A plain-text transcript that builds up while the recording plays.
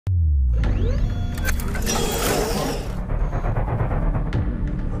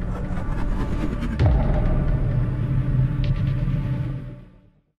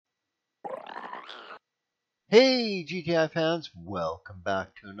Hey, GTI fans, welcome back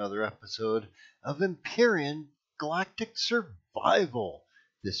to another episode of Empyrion-Galactic Survival.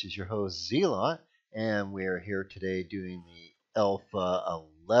 This is your host, Zelot, and we are here today doing the Alpha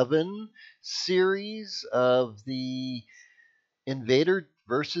 11 series of the Invader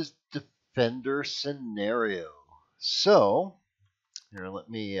versus Defender scenario. So, here, let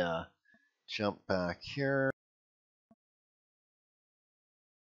me jump back here.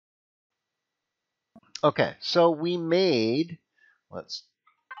 Okay, so we made, let's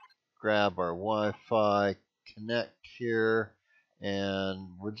grab our Wi-Fi, connect here, and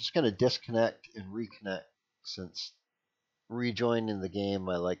we're just going to disconnect and reconnect. Since rejoining the game,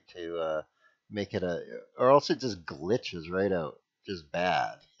 I like to make it or else it just glitches right out, just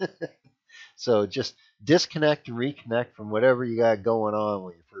bad. So just disconnect and reconnect from whatever you got going on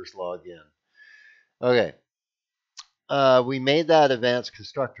when you first log in. Okay, we made that advanced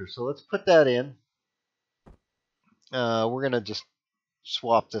constructor, so let's put that in. We're going to just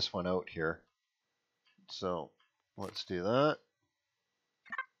swap this one out here. So let's do that.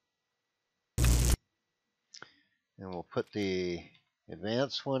 And we'll put the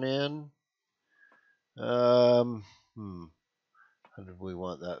advanced one in. How did we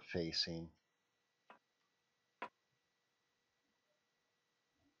want that facing?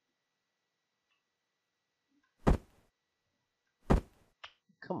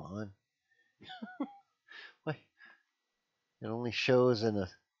 Come on. Why? It only shows in a...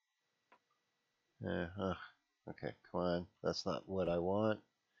 okay, come on. That's not what I want.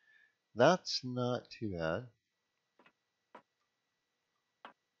 That's not too bad.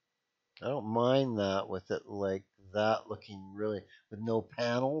 I don't mind that with it like that looking really... with no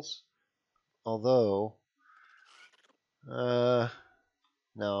panels. Although...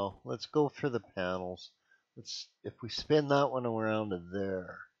 no, let's go for the panels. If we spin that one around to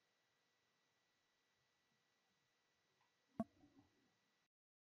there...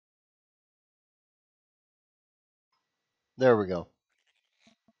 There we go.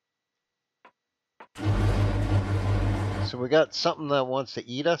 So we got something that wants to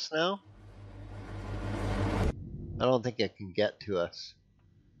eat us now. I don't think it can get to us.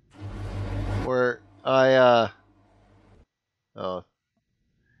 I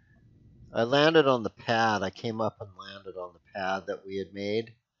landed on the pad. I came up and landed on the pad that we had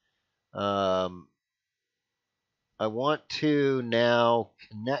made. I want to now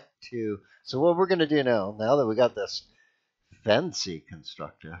connect to. So what we're going to do now that we got this fancy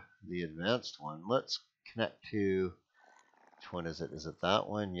constructor, the advanced one, let's connect to. Which one is it? Is it that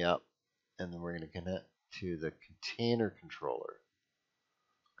one? Yep. And then we're going to connect to the container controller,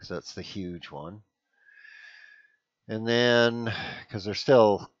 because that's the huge one. And then, because there's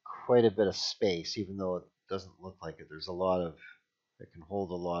still quite a bit of space, even though it doesn't look like it, there's a lot of, it can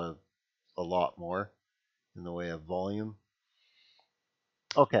hold a lot more in the way of volume.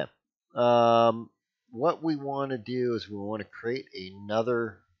 Okay. What we want to do is we want to create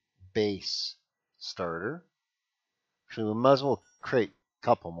another base starter. Actually, we might as well create a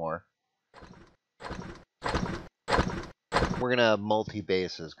couple more. We're going to have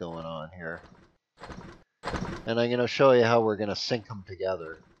multi-bases going on here. And I'm going to show you how we're going to sync them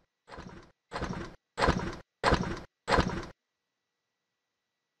together.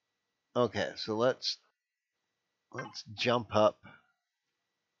 Okay, so let's jump up.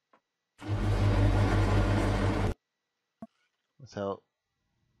 Without,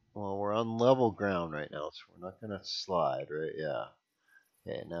 well, we're on level ground right now, so we're not going to slide, right? Yeah.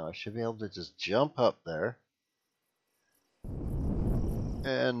 Okay, now I should be able to just jump up there.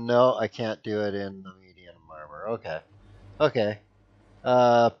 And no, I can't do it in the medium armor. Okay. Okay.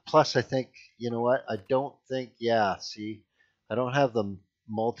 Plus, I think, you know what? I don't think, yeah, see, I don't have the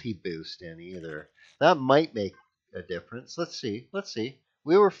multi-boost in either. That might make a difference. Let's see. Let's see.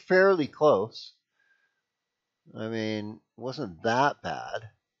 We were fairly close. I mean, it wasn't that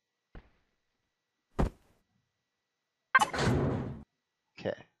bad.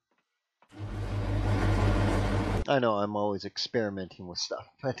 Okay. I know I'm always experimenting with stuff,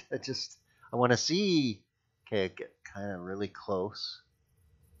 but I want to see. Okay, get kind of really close.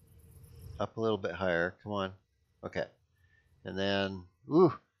 Up a little bit higher. Come on. Okay. And then,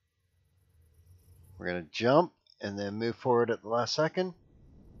 ooh. We're going to jump and then move forward at the last second.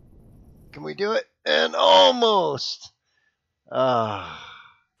 Can we do it? And almost. If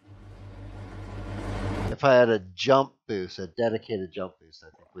I had a jump boost, a dedicated jump boost,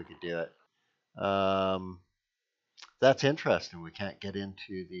 I think we could do it. That's interesting. We can't get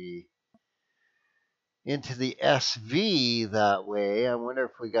into the SV that way. I wonder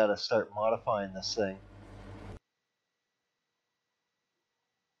if we got to start modifying this thing.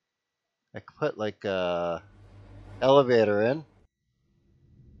 I could put like a elevator in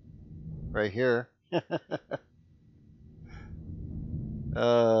right here.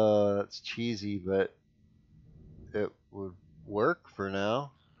 That's cheesy, but it would work for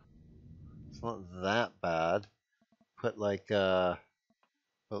now. It's not that bad. Put like well,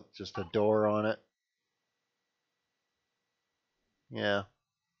 just a door on it. Yeah.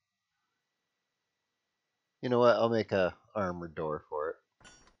 You know what? I'll make a armored door for it.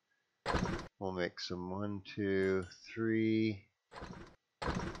 We'll make some 1, 2, 3.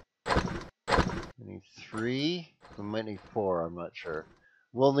 We need 3. We might need 4. I'm not sure.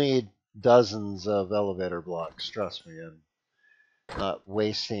 We'll need dozens of elevator blocks. Trust me, I'm not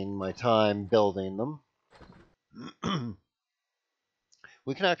wasting my time building them.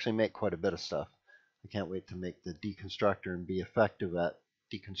 We can actually make quite a bit of stuff. I can't wait to make the deconstructor and be effective at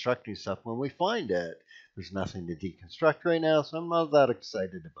deconstructing stuff when we find it. There's nothing to deconstruct right now, so I'm not that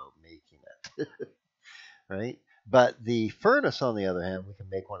excited about making it. Right? But the furnace, on the other hand, we can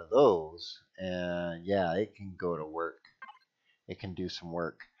make one of those, and yeah, it can go to work. It can do some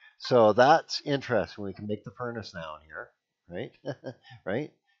work. So that's interesting. We can make the furnace now in here, right?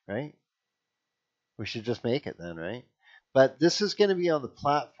 Right? Right? We should just make it then, right? But this is going to be on the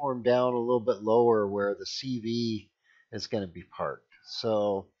platform down a little bit lower where the CV is going to be parked.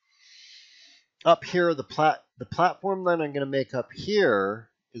 So up here, the platform that I'm going to make up here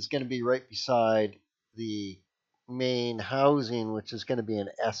is going to be right beside the main housing, which is going to be an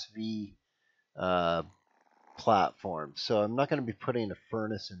SV platform. So I'm not going to be putting a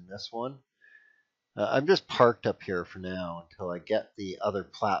furnace in this one. I'm just parked up here for now until I get the other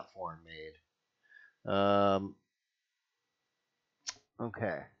platform made.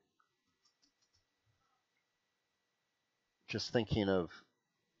 Okay. Just thinking of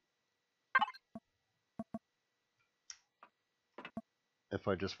if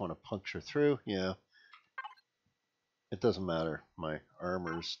I just want to puncture through. Yeah. It doesn't matter. My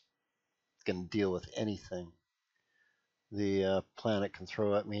armor's going to deal with anything the planet can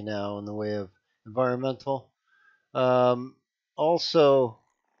throw at me now in the way of environmental. Also,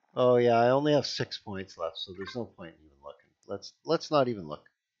 oh yeah, I only have 6 points left, so there's no point in even looking. Let's not even look.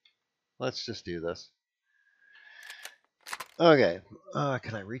 Let's just do this. Okay.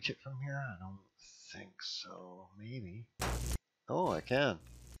 Can I reach it from here? I don't think so. Maybe. Oh, I can.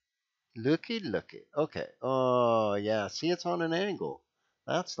 Looky. Okay. Oh, yeah. See, it's on an angle.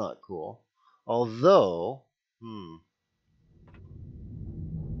 That's not cool. Although,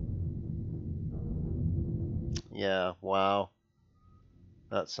 yeah, wow.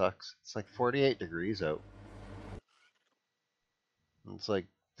 That sucks. It's like 48 degrees out. It's like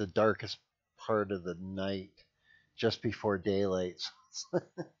the darkest part of the night just before daylight. It's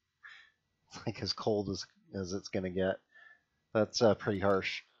like as cold as it's going to get. That's pretty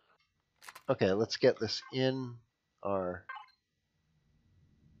harsh. Okay, let's get this in our...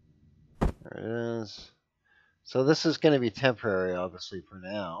 There it is. So this is going to be temporary, obviously, for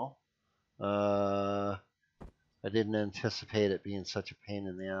now. I didn't anticipate it being such a pain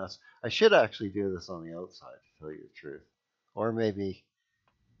in the ass. I should actually do this on the outside, to tell you the truth. Or maybe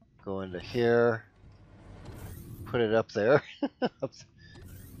go into here, put it up there.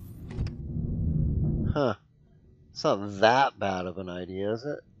 Huh. It's not that bad of an idea, is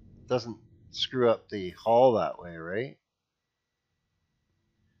it? Doesn't screw up the hull that way, right?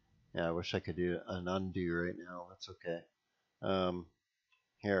 Yeah, I wish I could do an undo right now. That's okay.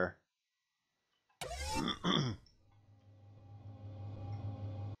 Here.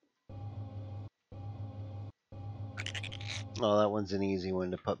 Oh, that one's an easy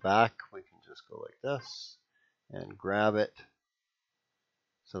one to put back. We can just go like this and grab it.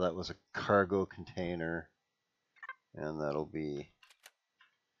 So that was a cargo container. And that'll be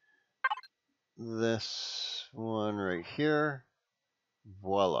this one right here.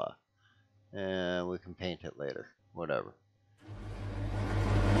 Voila. And we can paint it later. Whatever.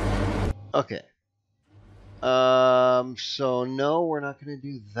 Okay. So no, we're not going to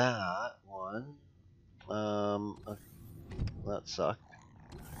do that one. That sucked.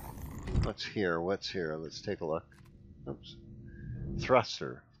 What's here? Let's take a look. Oops.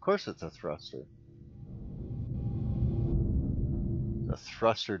 Thruster. Of course it's a thruster. The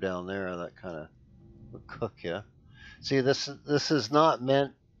thruster down there, that kind of will cook you. See, this is not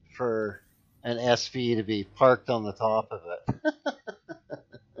meant for an SV to be parked on the top of it.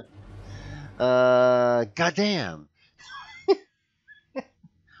 Goddamn.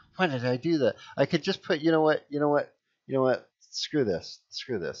 Why did I do that? I could just put, you know what? Screw this.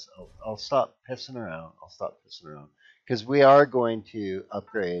 I'll stop pissing around. Because we are going to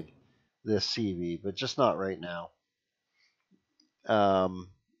upgrade this CV, but just not right now.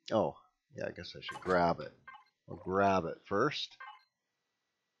 Oh, yeah, I guess I should grab it I'll grab it first.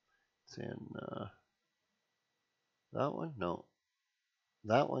 It's in that one? No.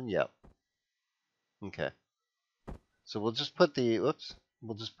 That one? Yep. Okay. So we'll just put the,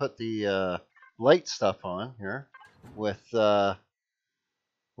 we'll just put the light stuff on here with, we'll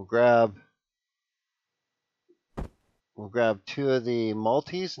grab 2 of the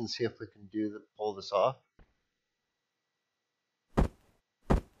multis and see if we can pull this off.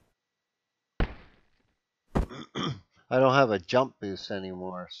 I don't have a jump boost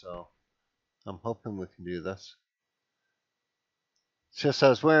anymore, so I'm hoping we can do this. It's just I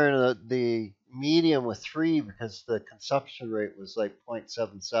was wearing the medium with 3 because the consumption rate was like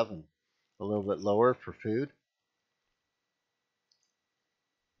 0.77, a little bit lower for food.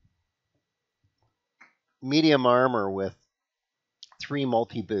 Medium armor with 3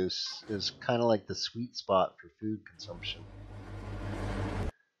 multi boosts is kind of like the sweet spot for food consumption.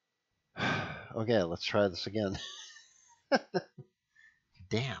 Okay, let's try this again.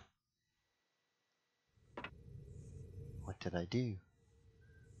 Damn. What did I do?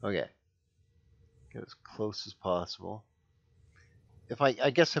 Okay. Get as close as possible.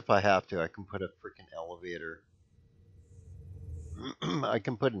 I guess if I have to, I can put a freaking elevator. I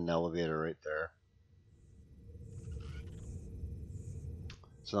can put an elevator right there.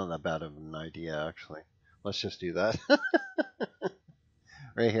 It's not that bad of an idea, actually. Let's just do that.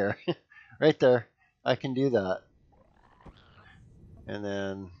 Right here. Right there. I can do that. And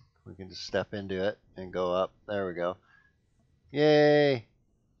then we can just step into it and go up. There we go. Yay!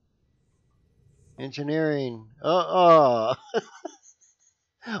 Engineering. Oh,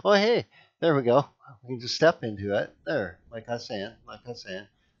 oh, hey. There we go. We can just step into it. There. Like I was saying.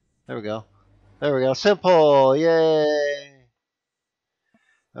 There we go. There we go. Simple. Yay!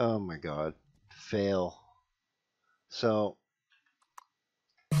 Oh my god. Fail. So,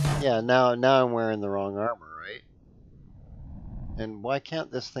 yeah, now I'm wearing the wrong armor, right? And why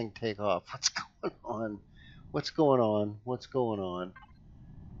can't this thing take off? What's going on? What's going on? What's going on?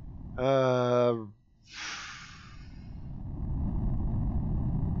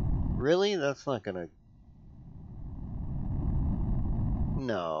 Really? That's not gonna...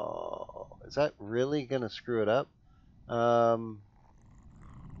 No. Is that really gonna screw it up?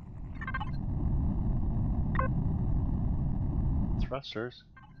 Thrusters.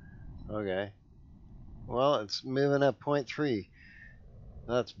 Okay. Well, it's moving at 0.3.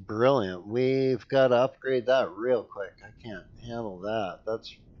 That's brilliant. We've got to upgrade that real quick. I can't handle that.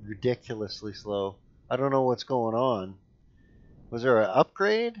 That's ridiculously slow. I don't know what's going on. Was there an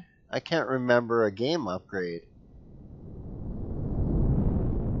upgrade? I can't remember a game upgrade.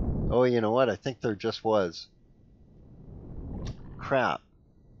 Oh, you know what? I think there just was. Crap.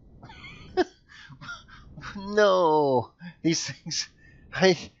 No. These things...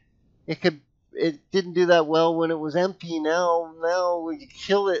 It didn't do that well when it was empty. Now we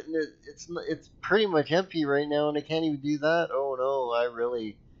kill it and it's pretty much empty right now, and I can't even do that. Oh no,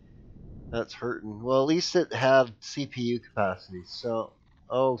 that's hurting. Well, at least it had CPU capacity. So,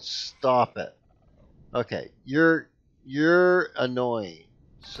 oh, stop it. Okay, you're annoying.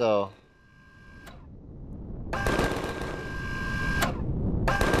 So.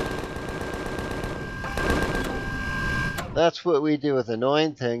 That's what we do with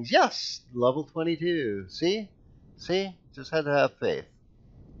annoying things. Yes, level 22. See? Just had to have faith.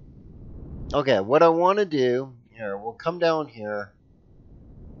 Okay, what I want to do here, we'll come down here.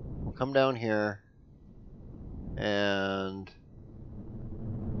 And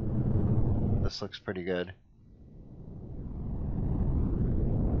this looks pretty good.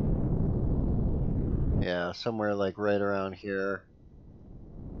 Yeah, somewhere like right around here.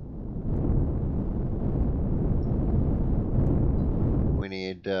 We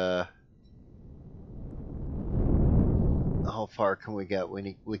need, how far can we get?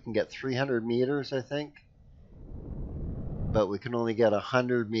 We can get 300 meters, I think. But we can only get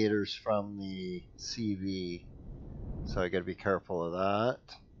 100 meters from the CV. So I gotta be careful of that.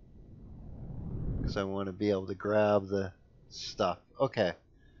 Because I want to be able to grab the stuff. Okay.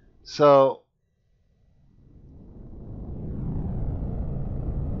 So,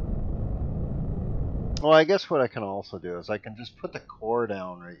 well, I guess what I can also do is I can just put the core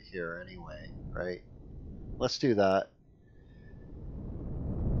down right here anyway, right? Let's do that.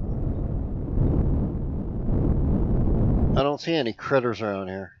 I don't see any critters around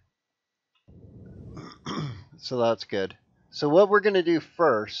here. So that's good. So what we're going to do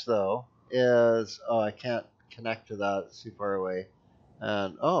first, though, is... Oh, I can't connect to that. It's too far away.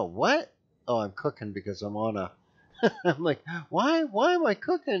 And, oh, what? Oh, I'm cooking because I'm on a... I'm like, why am I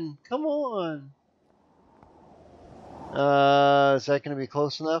cooking? Come on. Is that going to be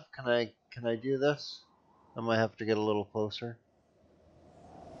close enough? Can I do this? I might have to get a little closer.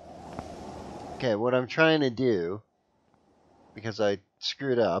 Okay, what I'm trying to do, because I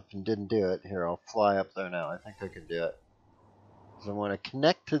screwed up and didn't do it, here, I'll fly up there now. I think I can do it. Is I want to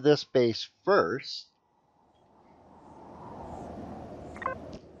connect to this base first.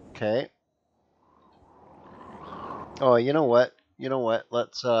 Okay. Oh, you know what? You know what?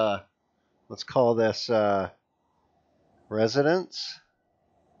 Let's call this residence.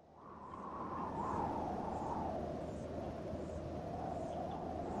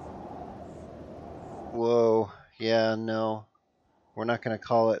 Whoa. Yeah, no. We're not going to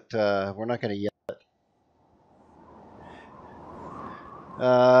call it, we're not going to yell it.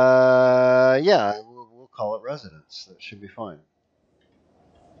 Yeah, we'll call it residence. That should be fine.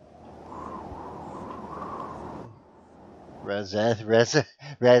 Res.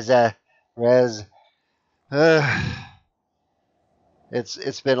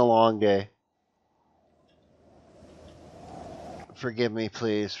 It's been a long day. Forgive me,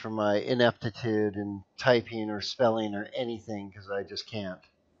 please, for my ineptitude in typing or spelling or anything, because I just can't.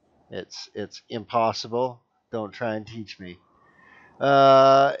 It's impossible. Don't try and teach me.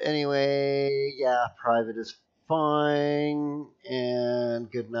 Anyway, yeah, private is fine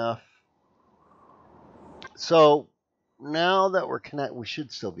and good enough. So now that we're connected, we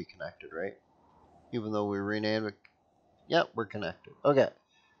should still be connected, right? Even though we renamed it. Yep, we're connected. Okay.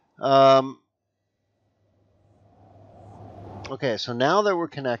 Okay, so now that we're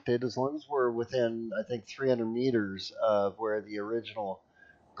connected, as long as we're within, I think, 300 meters of where the original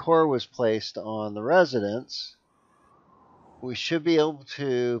core was placed on the residence, we should be able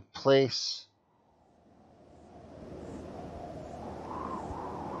to place.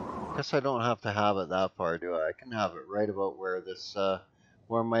 I guess I don't have to have it that far, do I? I can have it right about where this,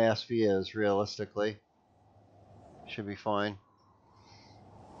 where my SV is, realistically. Should be fine.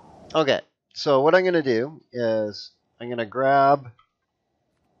 Okay, so what I'm going to do is I'm going to grab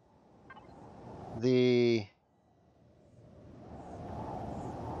the.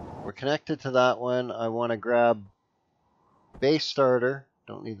 We're connected to that one. I want to grab base starter.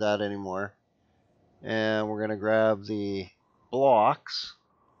 Don't need that anymore. And we're going to grab the blocks.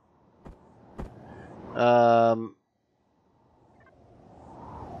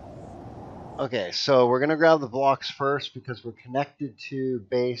 Okay, so we're going to grab the blocks first because we're connected to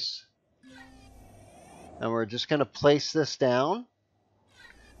base. And we're just going to place this down.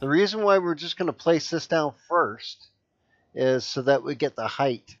 The reason why we're just going to place this down first is so that we get the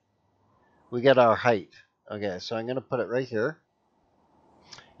height. We get our height. Okay, so I'm going to put it right here.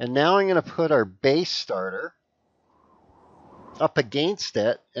 And now I'm going to put our base starter up against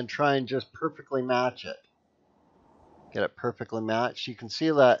it and try and just perfectly match it. Get it perfectly matched. You can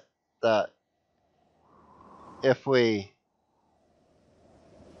see that if we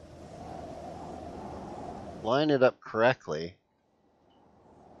line it up correctly,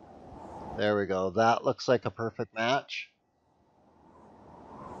 there we go. That looks like a perfect match.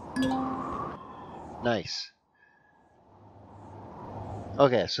 Nice.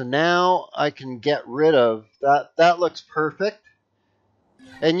 Okay, so now I can get rid of that. That looks perfect.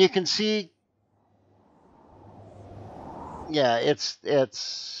 And you can see, yeah, it's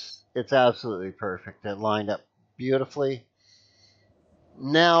absolutely perfect. It lined up beautifully.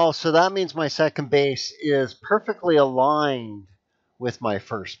 Now, so that means my second base is perfectly aligned with my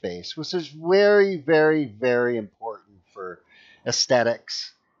first base, which is very, very, very important for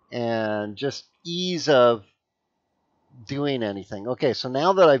aesthetics and just ease of doing anything. Okay, so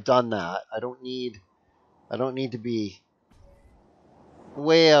now that I've done that, I don't need to be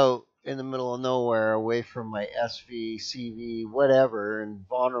way out in the middle of nowhere, away from my SV, CV, whatever, in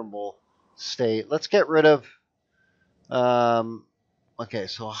vulnerable state. Let's get rid of. Okay,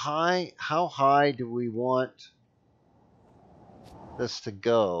 so how high do we want this to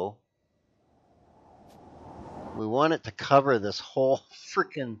go? We want it to cover this whole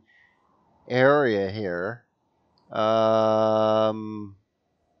freaking area here. I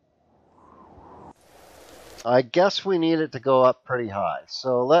guess we need it to go up pretty high.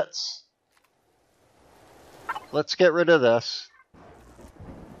 So let's get rid of this,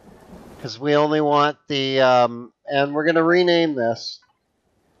 because we only want the, and we're going to rename this.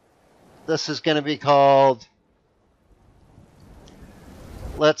 This is going to be called,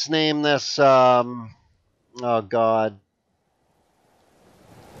 let's name this, oh God,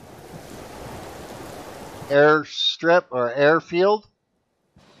 airstrip or airfield?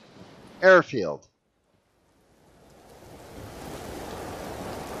 Airfield.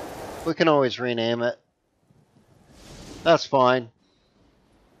 We can always rename it. That's fine.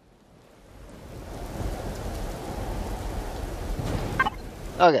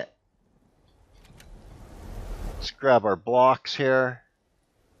 Okay. grab our blocks here.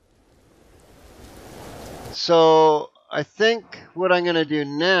 So I think what I'm going to do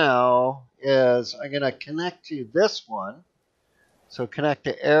now is I'm going to connect to this one. So connect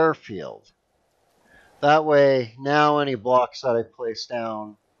to airfield. That way, now any blocks that I place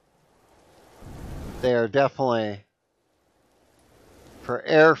down, they are definitely for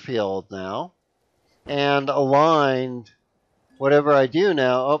airfield now. And aligned, whatever I do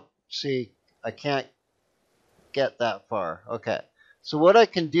now, oh, see, I can't get that far. Okay. So what I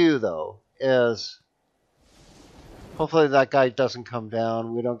can do, though, is hopefully that guy doesn't come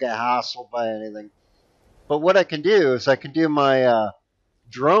down. We don't get hassled by anything. But what I can do is I can do my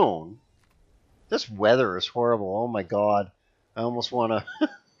drone. This weather is horrible. Oh my god. I almost want to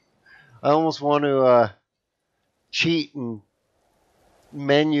I almost want to cheat and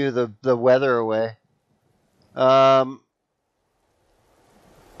menu the weather away.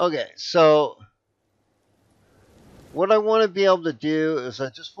 Okay, so what I want to be able to do is I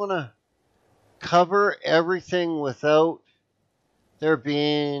just want to cover everything without there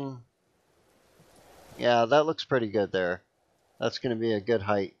being, yeah, that looks pretty good there. That's going to be a good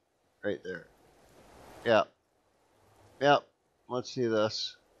height right there. Yeah. Yep. Let's do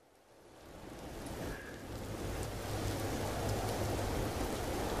this.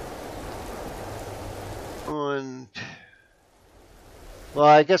 And, well,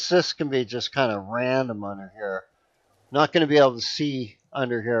 I guess this can be just kind of random under here. Not going to be able to see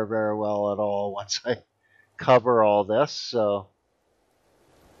under here very well at all once I cover all this, so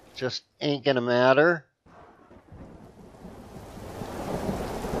just ain't going to matter.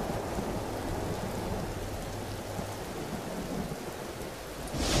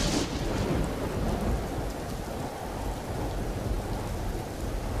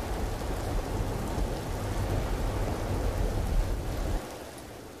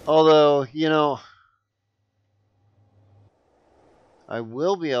 Although, you know, I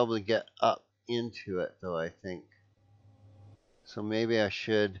will be able to get up into it, though, I think. So maybe I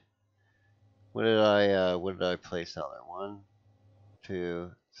should. What did I place down there? 1,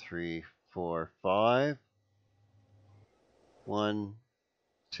 2, 3, 4, 5. 1,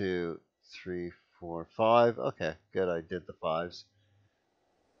 2, 3, 4, 5. Okay, good. I did the 5s.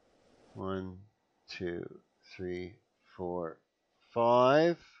 1, 2, 3, 4,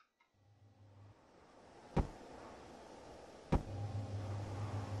 5.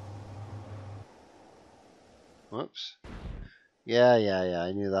 Whoops. Yeah.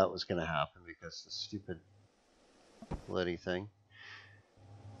 I knew that was going to happen because the stupid bloody thing.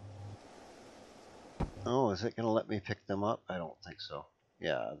 Oh, is it going to let me pick them up? I don't think so.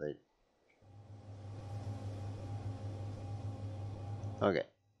 Yeah, they. Okay.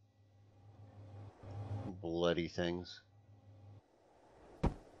 Bloody things.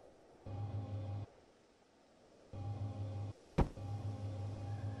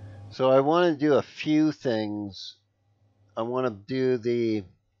 So I want to do a few things. I want to do the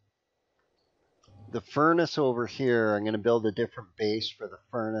furnace over here. I'm going to build a different base for the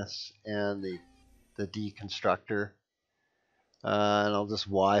furnace and the deconstructor. And I'll just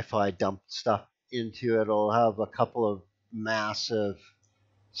Wi-Fi dump stuff into it. It'll have a couple of massive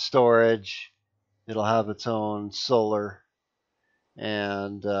storage. It'll have its own solar.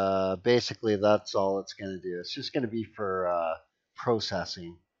 And basically that's all it's going to do. It's just going to be for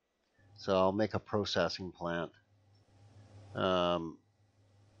processing. So I'll make a processing plant.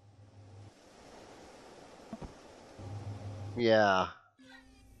 Yeah.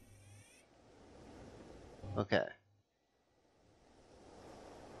 Okay.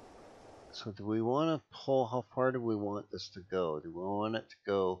 So do we want to pull, how far do we want this to go? Do we want it to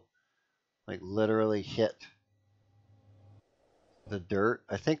go, like, literally hit the dirt?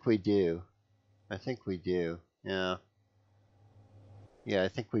 I think we do. I think we do. Yeah. Yeah, I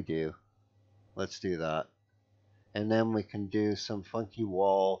think we do. Let's do that. And then we can do some funky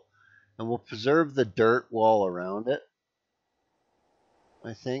wall. And we'll preserve the dirt wall around it,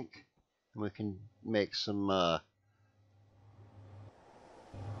 I think. And we can make some,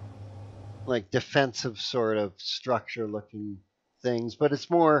 like, defensive sort of structure looking things. But it's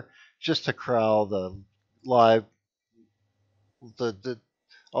more just to corral the live,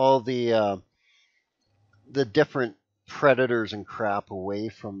 all the different predators and crap away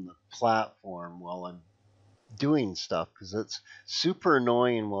from the platform while I'm doing stuff, because it's super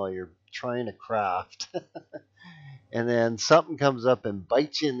annoying while you're trying to craft and then something comes up and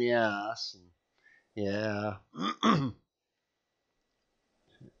bites you in the ass. And yeah.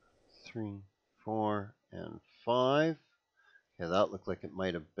 3, 4, and 5. Yeah, that looked like it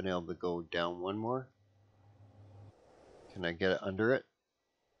might have been able to go down one more. Can I get it under it?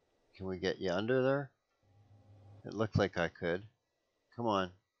 Can we get you under there? It looked like I could. Come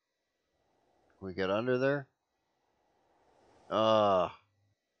on. Can we get under there? No.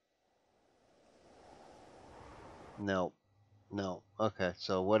 No. Okay,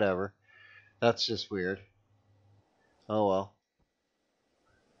 so whatever. That's just weird. Oh well.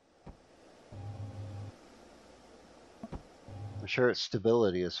 I'm sure its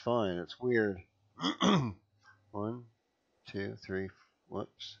stability is fine. It's weird. 1, 2, 3.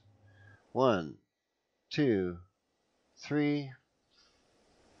 Whoops. 1, 2, 3,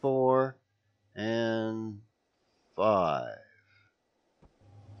 4, and 5.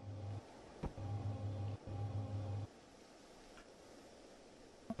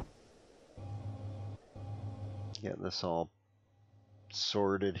 Get this all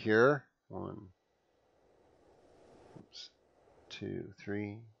sorted here. 1, 2,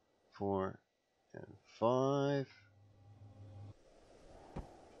 3, 4, and 5.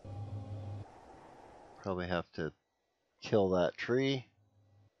 Probably have to kill that tree.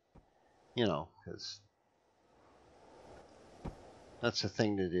 You know, because that's the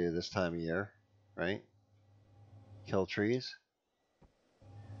thing to do this time of year, right? Kill trees.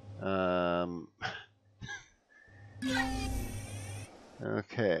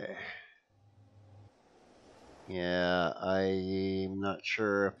 Okay. Yeah, I'm not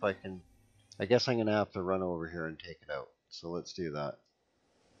sure if I can. I guess I'm going to have to run over here and take it out. So let's do that.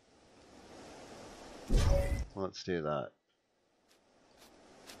 Let's do that.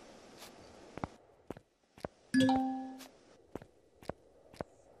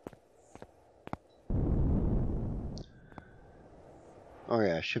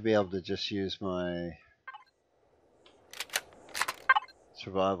 Okay, I should be able to just use my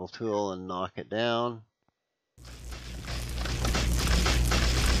survival tool and knock it down.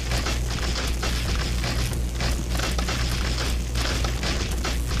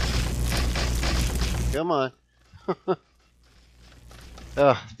 Come on.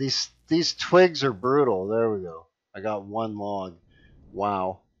 Ugh, these twigs are brutal. There we go. I got one log.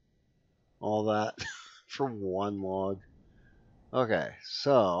 Wow. All that for one log. Okay,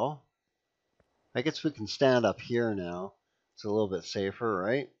 so I guess we can stand up here now. It's a little bit safer,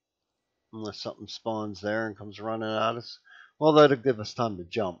 right? Unless something spawns there and comes running at us. Well, that'll give us time to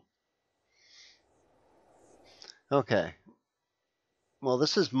jump. Okay. Well,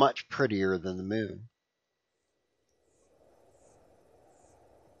 this is much prettier than the moon.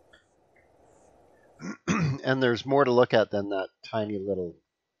 And there's more to look at than that tiny little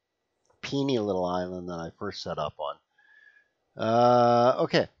peeny little island that I first set up on.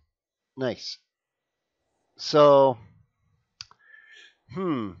 Okay. Nice. So,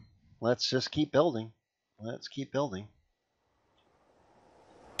 let's just keep building. Let's keep building.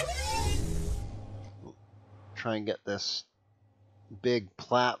 Try and get this big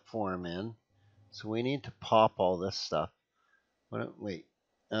platform in. So we need to pop all this stuff. Wait.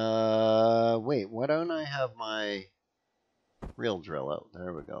 Wait, why don't I have my real drill out?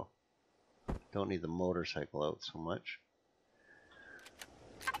 There we go. Don't need the motorcycle out so much.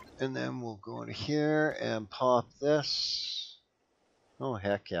 And then we'll go into here and pop this. Oh,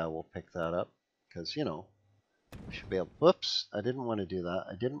 heck yeah, we'll pick that up. Because, you know, we should be able... Whoops, I didn't want to do that.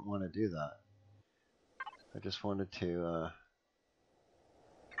 I didn't want to do that. I just wanted to...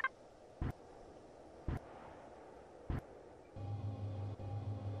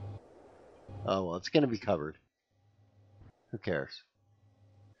 Oh, well, it's going to be covered. Who cares?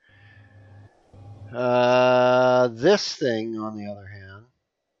 This thing, on the other hand,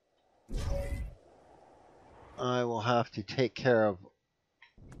 I will have to take care of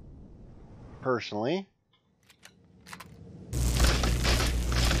personally.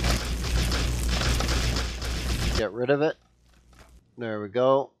 Get rid of it. There we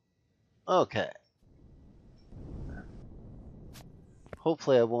go. Okay.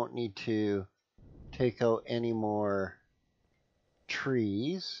 Hopefully I won't need to take out any more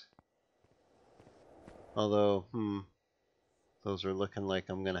trees. Although, those are looking like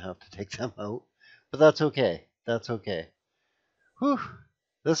I'm going to have to take them out. But that's okay. That's okay. Whew.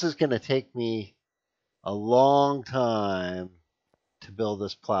 This is going to take me a long time to build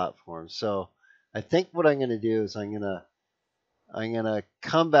this platform. So I think what I'm going to do is I'm going to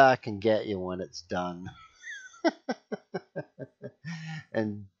come back and get you when it's done.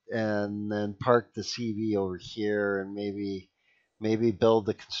 and then park the CV over here and maybe build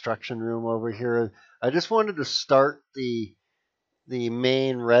the construction room over here. I just wanted to start the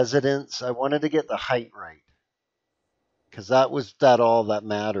main residence. I wanted to get the height right, because that all that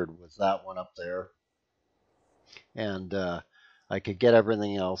mattered was that one up there, and I could get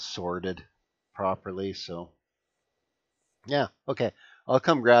everything else sorted properly. So yeah, okay, I'll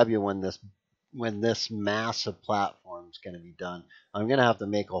come grab you when when this massive platform is going to be done, I'm going to have to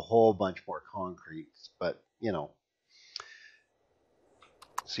make a whole bunch more concrete. But, you know,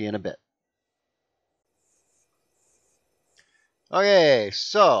 see you in a bit. Okay,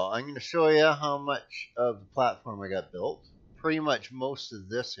 so I'm going to show you how much of the platform I got built. Pretty much most of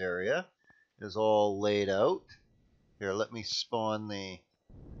this area is all laid out. Here, let me spawn the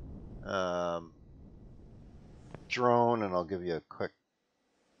drone and I'll give you a quick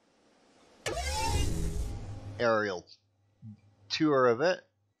aerial tour of it.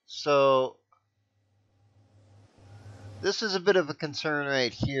 So this is a bit of a concern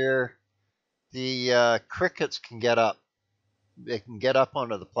right here. The crickets can get up. They can get up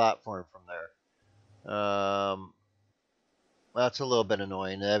onto the platform from there. That's a little bit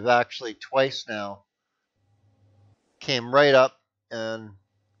annoying. They've actually twice now came right up and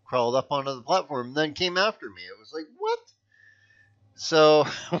crawled up onto the platform and then came after me. It was like, what? So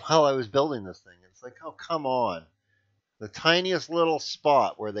while I was building this thing, it's like, oh, come on. The tiniest little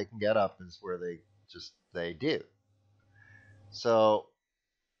spot where they can get up is where they do. So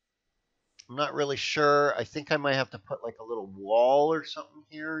I'm not really sure. I think I might have to put like a little wall or something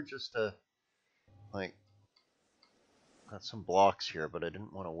here just to, like, got some blocks here, but I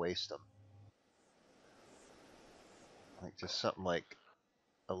didn't want to waste them. Like just something like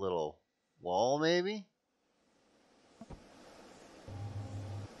a little wall maybe?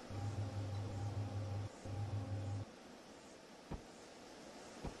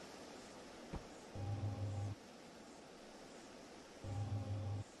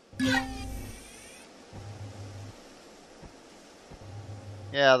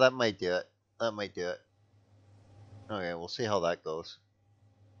 Yeah, that might do it. That might do it. Okay, we'll see how that goes.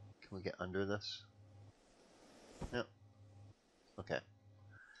 Can we get under this? Yep. Okay.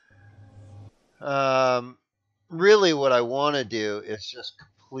 Really what I want to do is just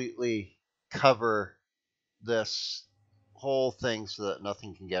completely cover this whole thing so that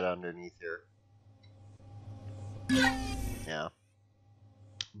nothing can get underneath here. Yeah.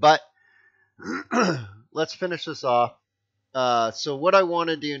 But let's finish this off. So what I want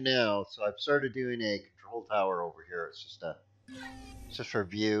to do now, so I've started doing a control tower over here. It's just for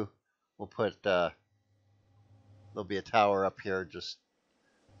view. We'll put there'll be a tower up here, just,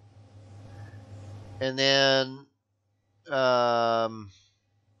 and then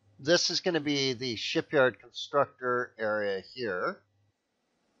this is going to be the shipyard constructor area here.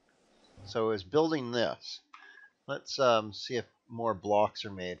 So I was building this. Let's see if more blocks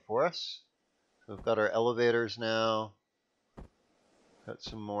are made for us. So we've got our elevators now. Got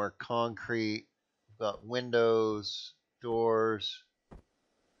some more concrete. We've got windows, doors.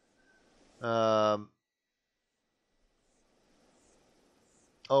 Oh,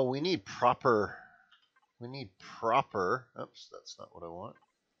 we need proper. Oops, that's not what I want.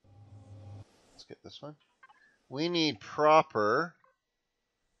 Let's get this one. We need proper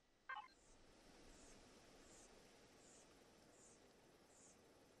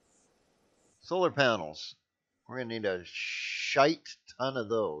solar panels. We're going to need a shite ton of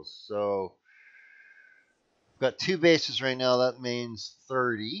those. So we've got 2 bases right now. That means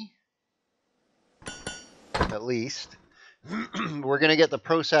 30 at least. We're going to get the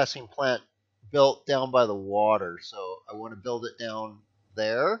processing plant built down by the water. So I want to build it down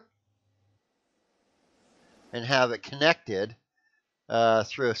there and have it connected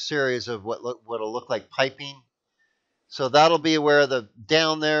through a series of what'll look like piping. So that'll be where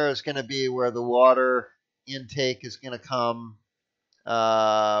down there is going to be where the water intake is going to come.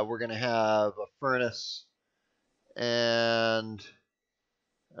 We're going to have a furnace and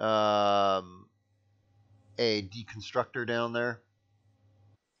a deconstructor down there.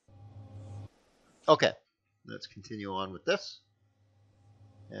 Okay, let's continue on with this.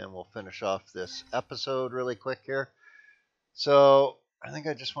 And we'll finish off this episode really quick here. So I think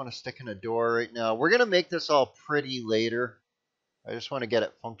I just want to stick in a door right now. We're going to make this all pretty later. I just want to get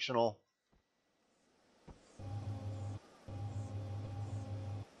it functional.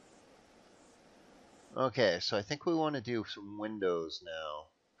 Okay, so I think we want to do some windows now.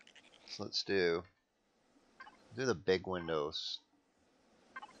 So let's do the big windows.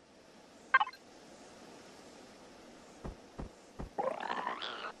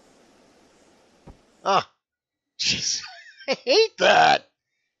 Ah, jeez, I hate that.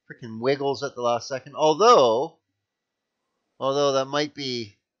 Freaking wiggles at the last second. Although that might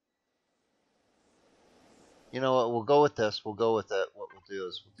be, you know what? We'll go with this. We'll go with it. What we'll do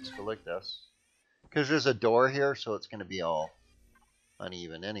is we'll just go like this, because there's a door here, so it's going to be all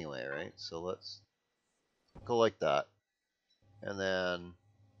uneven anyway, right? So let's go like that, and then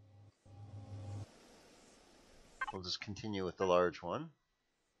we'll just continue with the large one.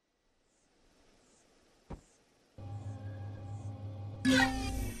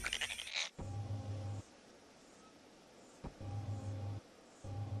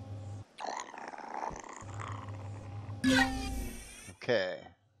 Okay.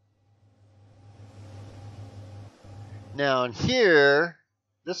 Now in here,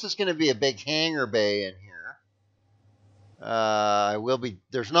 this is going to be a big hangar bay in here.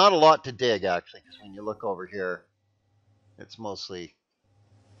 There's not a lot to dig actually, because when you look over here, it's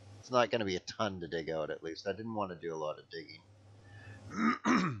not going to be a ton to dig out at least. I didn't want to do a lot of digging.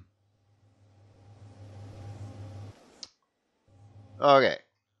 Okay.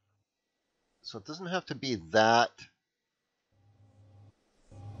 So it doesn't have to be that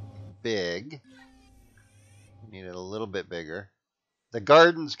big. We need it a little bit bigger. The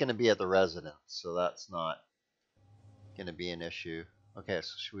garden's going to be at the residence, so that's not going to be an issue. Okay,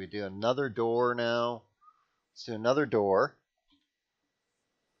 so should we do another door now? Let's do another door.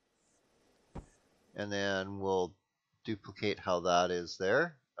 And then we'll duplicate how that is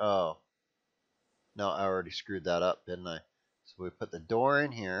there. Oh, no, I already screwed that up, didn't I? So we put the door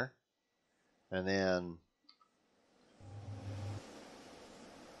in here, and then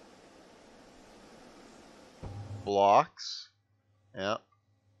blocks. Yeah.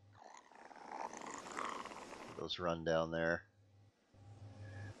 Those run down there.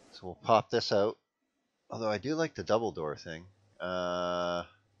 So we'll pop this out. Although I do like the double door thing. I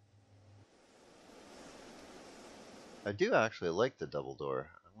do actually like the double door.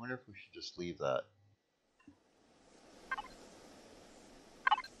 I wonder if we should just leave that.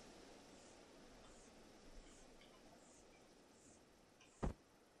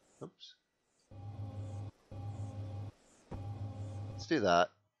 Oops. Let's do that.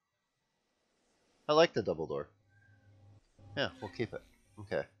 I like the double door. Yeah, we'll keep it.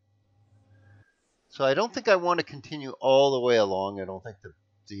 Okay. So I don't think I want to continue all the way along. I don't think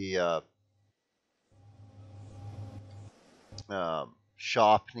the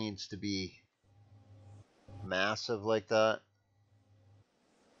shop needs to be massive like that.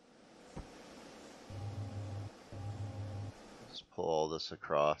 Just pull all this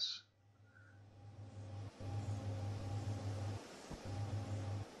across.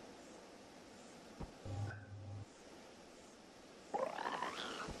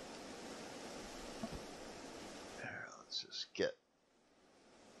 There, let's just get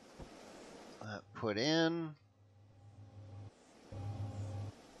that put in.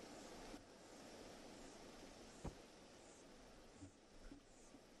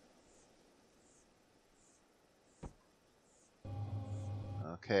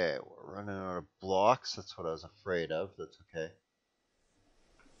 Okay, we're running out of blocks. That's what I was afraid of. That's okay.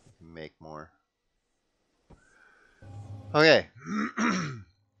 We can make more. Okay.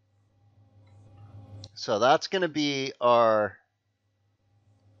 So that's going to be our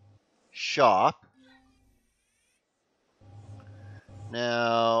shop.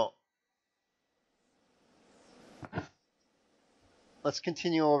 Now, let's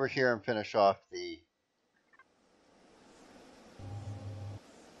continue over here and finish off the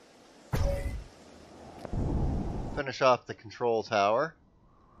control tower.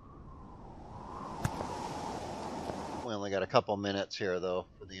 We only got a couple minutes here though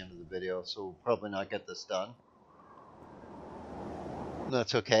for the end of the video, so we'll probably not get this done.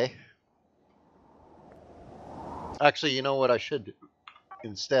 That's okay. Actually, you know what I should do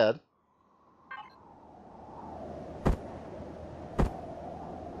instead?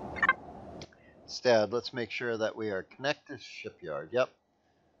 Let's make sure that we are connected to Shipyard. Yep.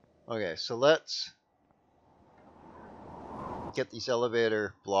 Okay, so let's get these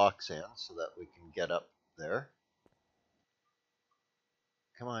elevator blocks in so that we can get up there.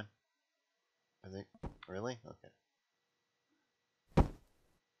 Come on. I think, really? Okay.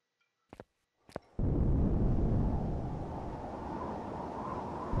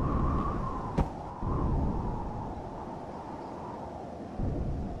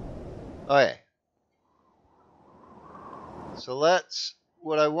 Okay. So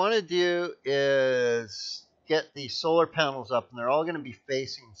what I want to do is get the solar panels up, and they're all going to be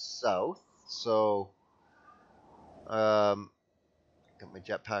facing south. So, got my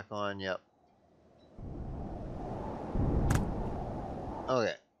jetpack on, yep.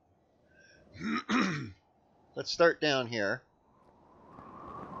 Okay. Let's start down here.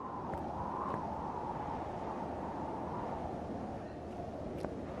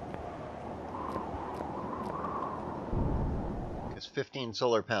 Because 15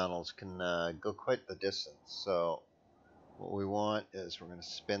 solar panels can go quite the distance. So what we want is we're going to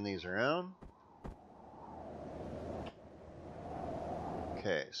spin these around.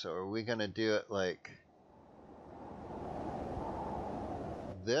 Okay, so are we going to do it like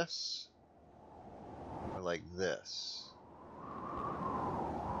this or like this?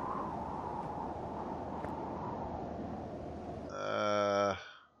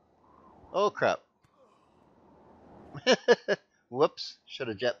 Oh crap. Whoops, should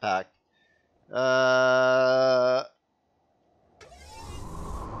have jetpacked.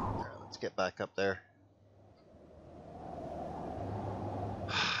 Let's get back up there.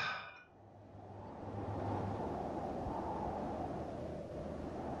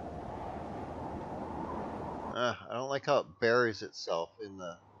 I don't like how it buries itself in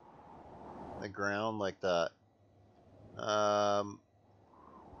the ground like that.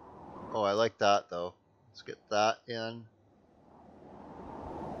 Oh, I like that though. Let's get that in.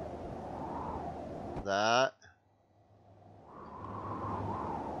 That.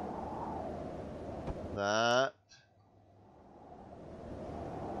 That.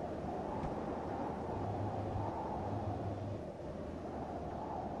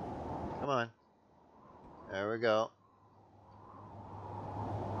 Come on. There we go.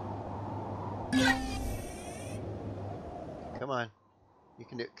 Come on. You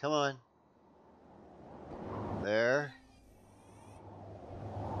can do it. Come on. There.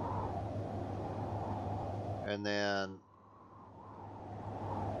 And then...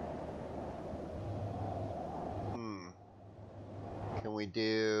 Can we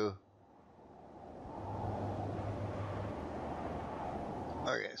do...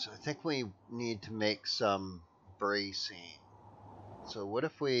 Okay, so I think we need to make some bracing. So what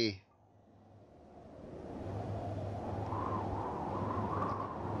if we...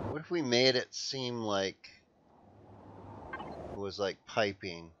 What if we made it seem like it was like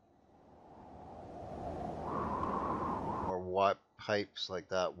piping? Or what pipes like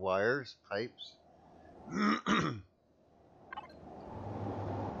that? Wires? Pipes?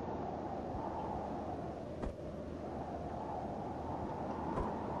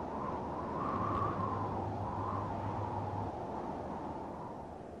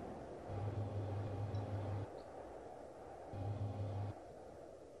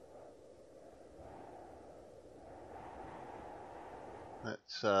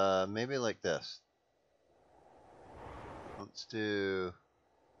 Let's maybe like this. Let's do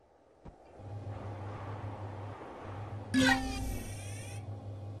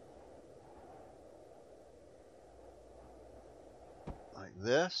like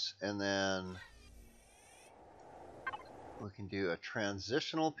this, and then we can do a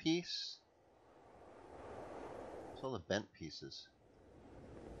transitional piece. What's all the bent pieces?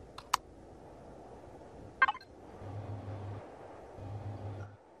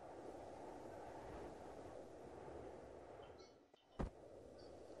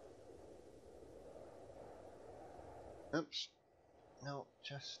 Oops. No,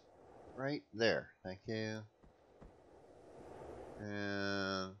 just right there. Thank you.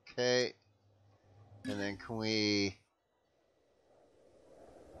 Okay. And then can we...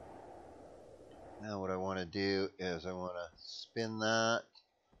 Now what I want to do is I want to spin that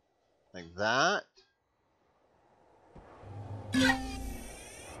like that.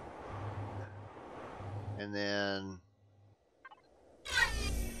 And then...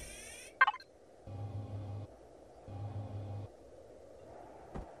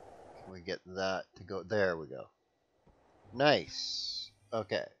 Can we get that to go? There we go. Nice.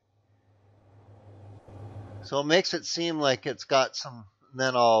 Okay. So it makes it seem like it's got some...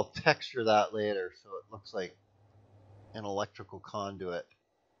 Then I'll texture that later so it looks like an electrical conduit.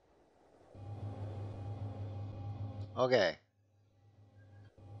 Okay.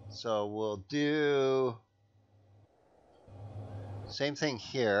 So we'll do same thing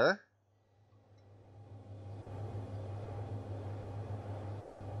here.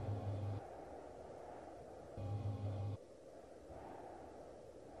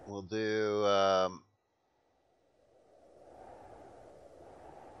 We'll do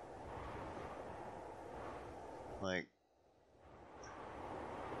like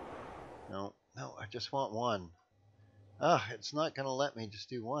no, I just want one. Ah, it's not gonna let me just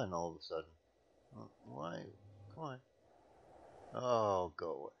do one all of a sudden. Why? Come on. Oh,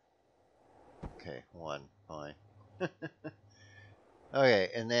 go away. Okay, one, fine.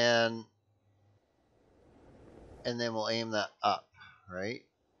 Okay, and then we'll aim that up, right?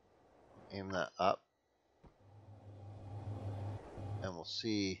 Aim that up, and we'll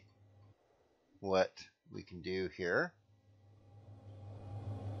see what we can do here.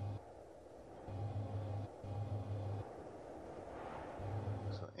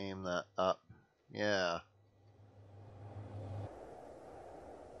 So aim that up. Yeah.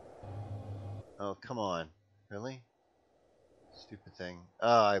 Oh, come on. Really? Stupid thing. Oh,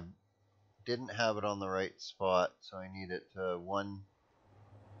 I didn't have it on the right spot, so I need it one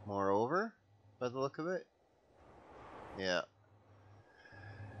more over by the look of it. Yeah.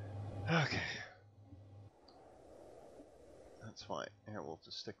 Okay. That's fine. Here, we'll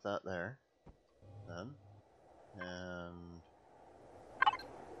just stick that there. then. And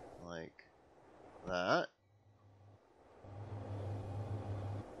like that.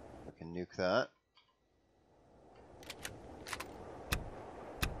 We can nuke that.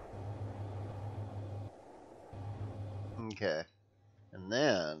 Okay. And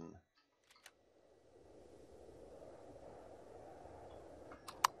then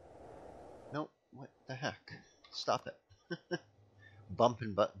nope, what the heck? Stop it.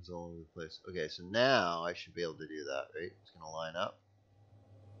 Bumping buttons all over the place. Okay, so now I should be able to do that, right? It's gonna line up.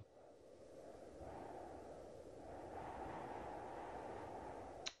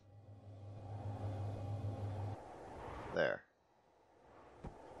 There.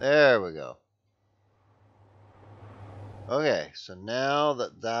 There we go. Okay, so now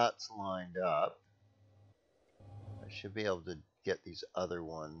that that's lined up, I should be able to get these other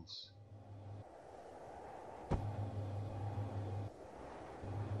ones.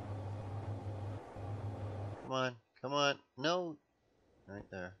 Come on, come on. No. Right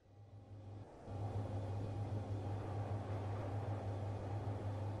there.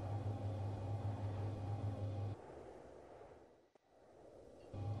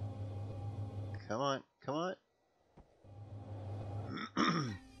 Come on, come on.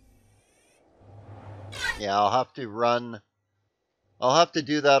 Yeah, I'll have to run. I'll have to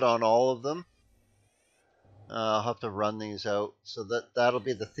do that on all of them. I'll have to run these out. So that'll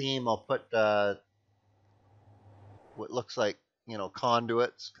be the theme. I'll put what looks like, you know,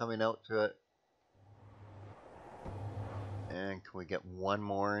 conduits coming out to it. And can we get one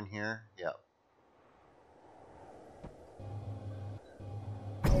more in here? Yeah.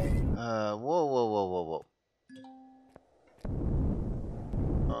 Whoa, whoa, whoa, whoa, whoa.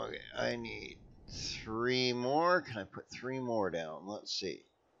 Okay, I need 3 more. Can I put 3 more down? Let's see.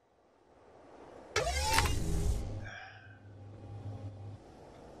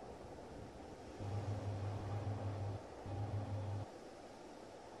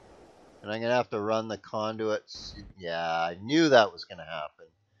 And I'm going to have to run the conduits. Yeah, I knew that was going to happen.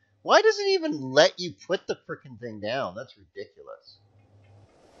 Why does it even let you put the frickin' thing down? That's ridiculous.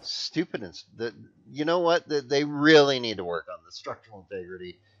 Stupid. You know what? They really need to work on the structural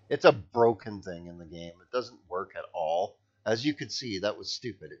integrity. It's a broken thing in the game. It doesn't work at all. As you could see, that was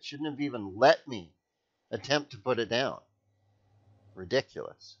stupid. It shouldn't have even let me attempt to put it down.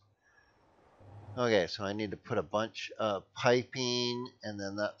 Ridiculous. Okay, so I need to put a bunch of piping, and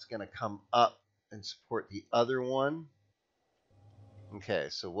then that's going to come up and support the other one. Okay,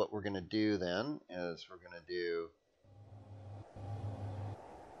 so what we're going to do then is we're going to do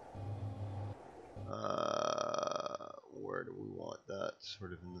where do we want that?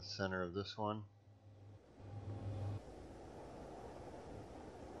 Sort of in the center of this one.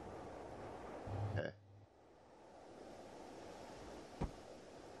 Okay.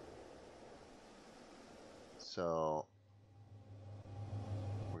 So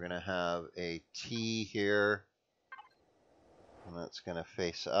we're going to have a T here, and that's going to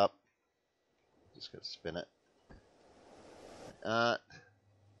face up. Just going to spin it. Like that.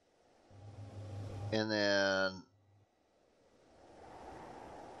 And then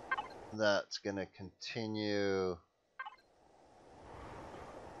that's going to continue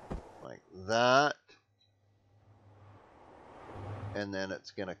like that. And then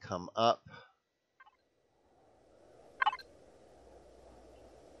it's going to come up.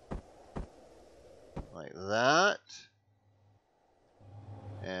 Like that.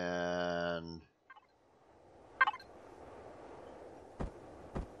 And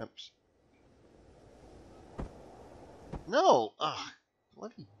oops. No. Ugh.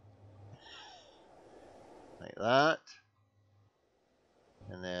 Bloody. Like that.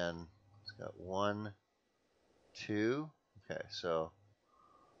 And then it's got 1, 2. Okay, so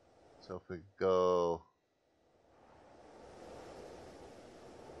if we go,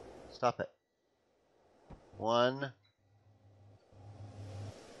 stop it. 1.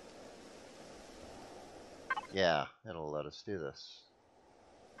 Yeah, it'll let us do this.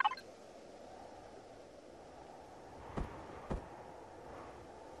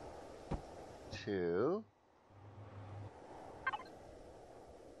 2.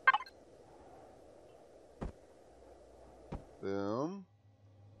 Boom.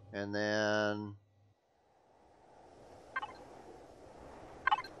 And then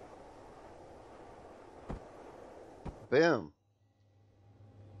boom.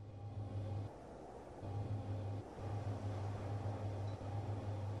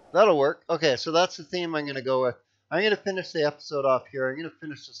 That'll work. Okay, so that's the theme I'm going to go with. I'm going to finish the episode off here. I'm going to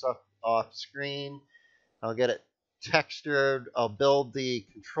finish this off screen. I'll get it textured. I'll build the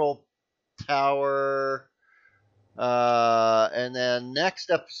control tower. And then next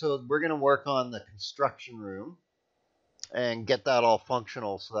episode, we're going to work on the construction room and get that all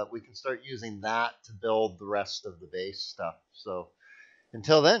functional so that we can start using that to build the rest of the base stuff. So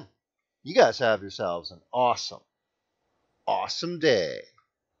until then, you guys have yourselves an awesome, awesome day.